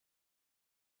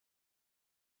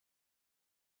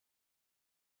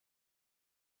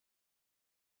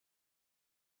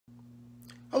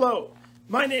Hello,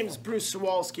 my name is Bruce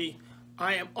Sawalski.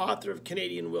 I am author of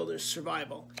Canadian Wilderness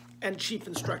Survival and Chief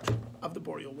Instructor of the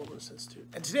Boreal Wilderness Institute.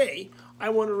 And today, I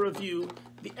want to review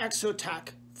the Exotac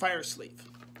Firesleeve.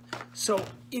 So,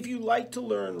 if you like to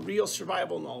learn real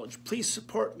survival knowledge, please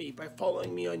support me by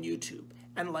following me on YouTube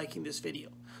and liking this video.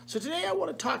 So today I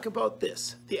want to talk about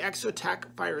this, the Exotac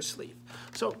Firesleeve.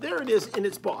 So there it is in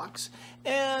its box,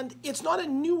 and it's not a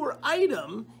newer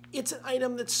item, it's an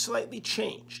item that's slightly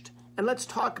changed. And let's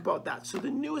talk about that. So the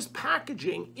newest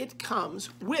packaging, it comes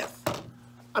with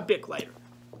a Bic lighter.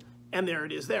 And there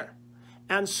it is there.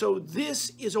 And so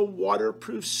this is a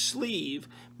waterproof sleeve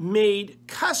made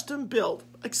custom built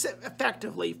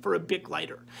effectively for a Bic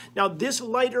lighter. Now this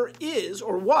lighter is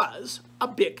or was a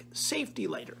Bic safety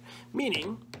lighter,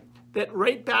 meaning that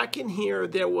right back in here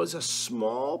there was a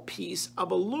small piece of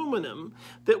aluminum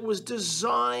that was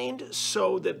designed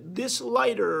so that this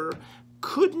lighter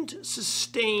couldn't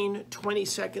sustain 20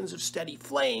 seconds of steady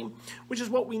flame, which is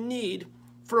what we need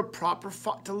for a proper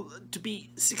to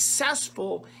be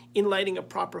successful in lighting a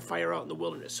proper fire out in the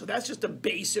wilderness. So that's just a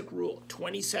basic rule.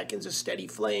 20 seconds of steady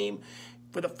flame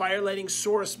for the fire lighting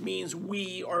source means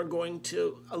we are going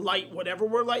to light whatever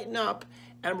we're lighting up,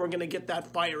 and we're going to get that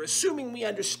fire, assuming we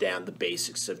understand the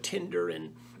basics of tinder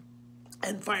and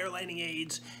fire lighting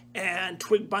aids and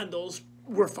twig bundles.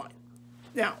 We're fine.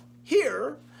 Now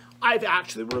here I've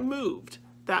actually removed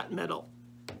that metal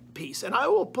piece, and I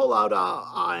will pull out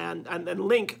and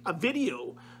link a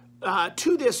video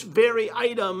to this very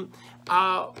item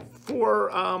for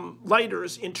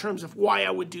lighters in terms of why I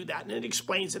would do that, and it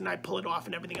explains it, and I pull it off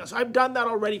and everything else. I've done that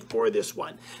already for this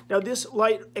one. Now this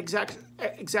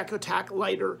Exotac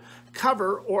lighter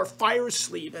cover, or fire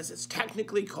sleeve as it's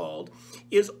technically called,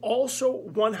 is also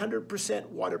 100%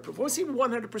 waterproof. When I say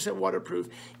 100% waterproof,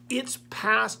 it's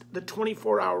past the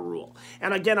 24-hour rule.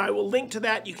 And again, I will link to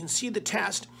that. You can see the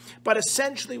test. But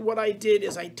essentially what I did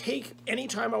is I take,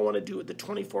 anytime I want to do it, the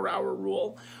 24-hour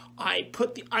rule, I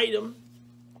put the item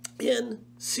in,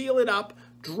 seal it up,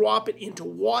 drop it into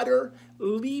water,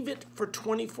 leave it for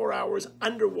 24 hours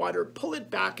underwater, pull it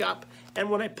back up, and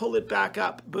when I pull it back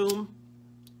up, boom,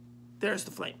 there's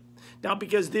the flame. Now,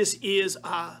 because this is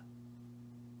a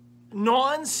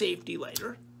non-safety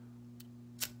lighter,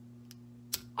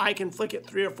 I can flick it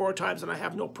 3 or 4 times and I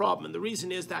have no problem. And the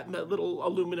reason is that little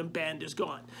aluminum band is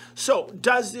gone. So,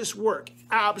 does this work?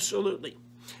 Absolutely.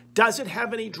 Does it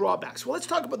have any drawbacks? Well, let's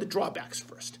talk about the drawbacks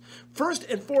first. First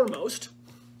and foremost,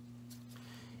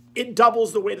 it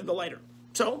doubles the weight of the lighter.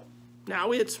 So,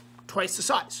 now it's twice the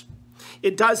size.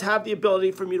 It does have the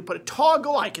ability for me to put a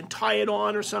toggle. I can tie it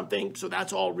on or something, so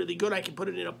that's all really good. I can put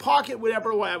it in a pocket,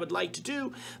 whatever way I would like to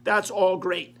do. That's all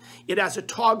great. It has a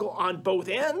toggle on both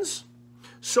ends,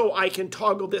 so I can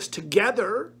toggle this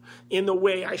together in the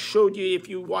way I showed you if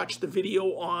you watched the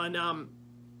video on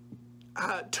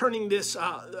turning this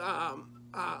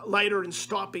lighter and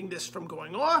stopping this from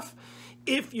going off.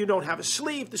 If you don't have a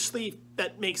sleeve, the sleeve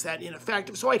that makes that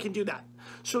ineffective, so I can do that.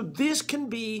 So this can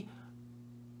be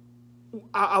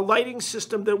a lighting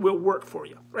system that will work for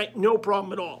you, right? No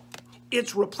problem at all.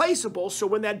 It's replaceable, so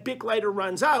when that Bic lighter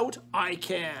runs out, I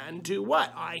can do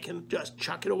what? I can just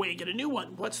chuck it away and get a new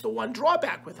one. What's the one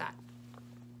drawback with that?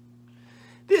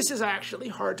 This is actually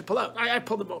hard to pull out. I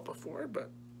pulled them out before, but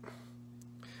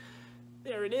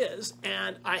there it is.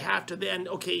 And I have to then,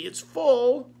 okay, it's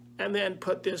full, and then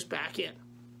put this back in,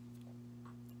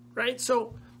 right?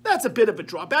 So that's a bit of a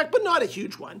drawback, but not a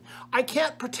huge one. I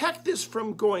can't protect this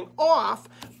from going off,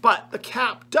 but the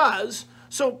cap does,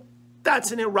 so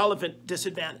that's an irrelevant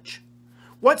disadvantage.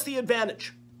 What's the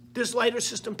advantage? This lighter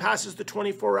system passes the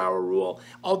 24-hour rule.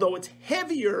 Although it's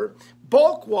heavier,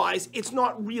 bulk-wise, it's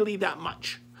not really that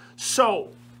much.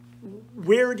 So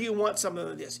where do you want something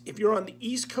like this? If you're on the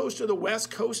East Coast or the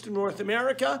West Coast of North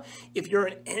America, if you're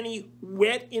in any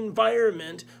wet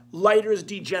environment, lighters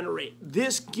degenerate.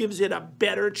 This gives it a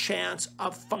better chance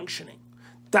of functioning.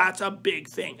 That's a big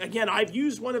thing. Again, I've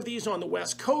used one of these on the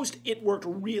West Coast. It worked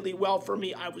really well for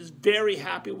me. I was very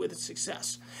happy with its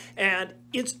success. And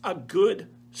it's a good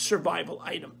survival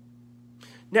item.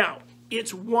 Now,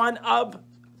 it's one of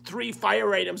 3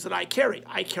 fire items that I carry.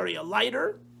 I carry a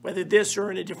lighter, whether this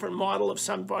or in a different model of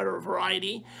some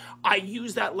variety. I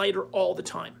use that lighter all the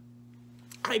time.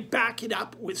 I back it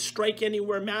up with strike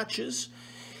anywhere matches,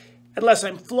 unless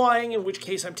I'm flying, in which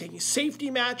case I'm taking safety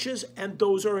matches, and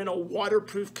those are in a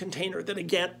waterproof container that,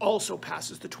 again, also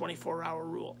passes the 24-hour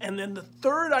rule. And then the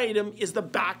third item is the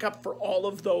backup for all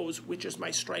of those, which is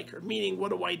my striker, meaning what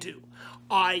do?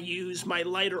 I use my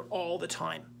lighter all the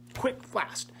time. quick,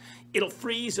 fast. It'll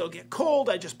freeze, it'll get cold,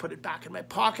 I just put it back in my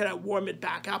pocket, I warm it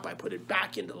back up, I put it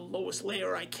back into the lowest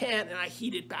layer I can, and I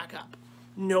heat it back up.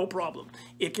 No problem.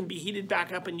 It can be heated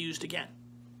back up and used again.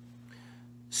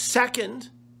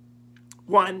 Second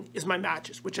one is my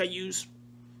matches, which I use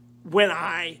when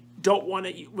I don't want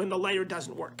to, when the lighter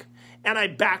doesn't work. And I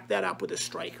back that up with a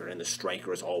striker, and the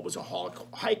striker is always a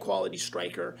high quality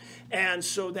striker, and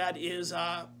so that is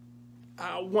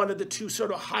one of the two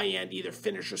sort of high-end either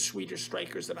Finnish or Swedish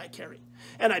strikers that I carry.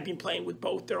 And I've been playing with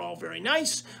both. They're all very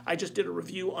nice. I just did a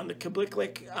review on the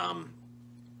Kabliklik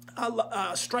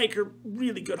striker,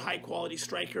 really good high-quality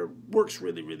striker, works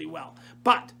really, really well.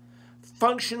 But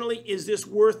functionally, is this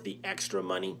worth the extra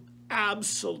money?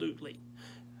 Absolutely.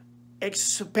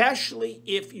 Especially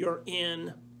if you're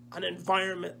in an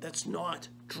environment that's not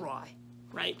dry.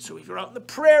 Right? So if you're out in the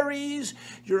prairies,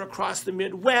 you're across the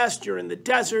Midwest, you're in the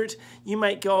desert, you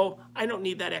might go, I don't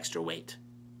need that extra weight.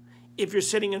 If you're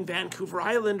sitting in Vancouver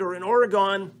Island or in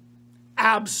Oregon,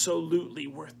 absolutely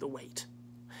worth the weight.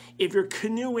 If you're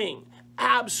canoeing,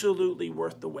 absolutely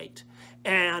worth the weight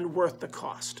and worth the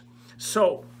cost.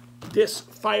 So this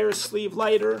Firesleeve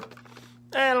lighter,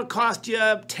 it'll cost you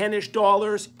 $10-ish.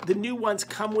 The new ones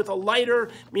come with a lighter,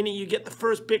 meaning you get the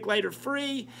first big lighter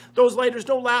free. Those lighters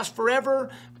don't last forever.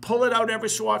 Pull it out every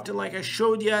so often like I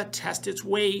showed you, test its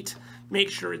weight, make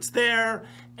sure it's there,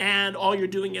 and all you're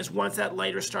doing is once that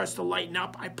lighter starts to lighten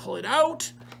up, I pull it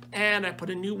out, and I put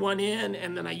a new one in,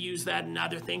 and then I use that in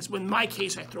other things. But in my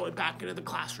case, I throw it back into the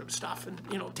classroom stuff and,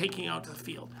 taking out to the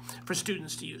field for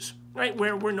students to use, right,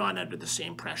 where we're not under the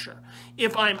same pressure.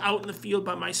 If I'm out in the field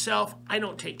by myself, I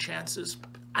don't take chances.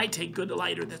 I take good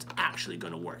lighter that's actually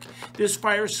going to work. This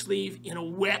Firesleeve in a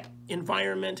wet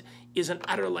environment is an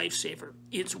utter lifesaver.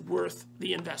 It's worth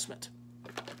the investment.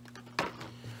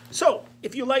 So,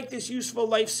 if you like this useful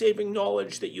life-saving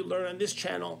knowledge that you learn on this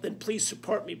channel, then please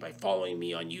support me by following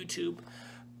me on YouTube,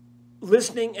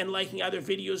 listening and liking other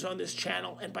videos on this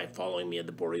channel, and by following me at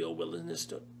the Boreal Wilderness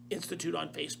Institute on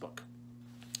Facebook.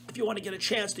 If you want to get a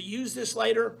chance to use this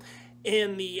lighter,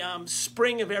 in the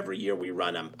spring of every year we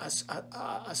run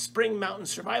a spring mountain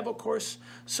survival course,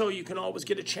 so you can always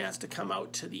get a chance to come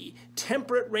out to the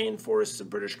temperate rainforests of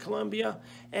British Columbia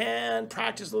and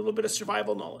practice a little bit of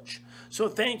survival knowledge. So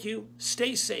thank you,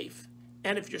 stay safe,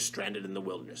 and if you're stranded in the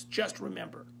wilderness, just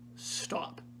remember,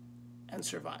 stop and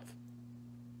survive.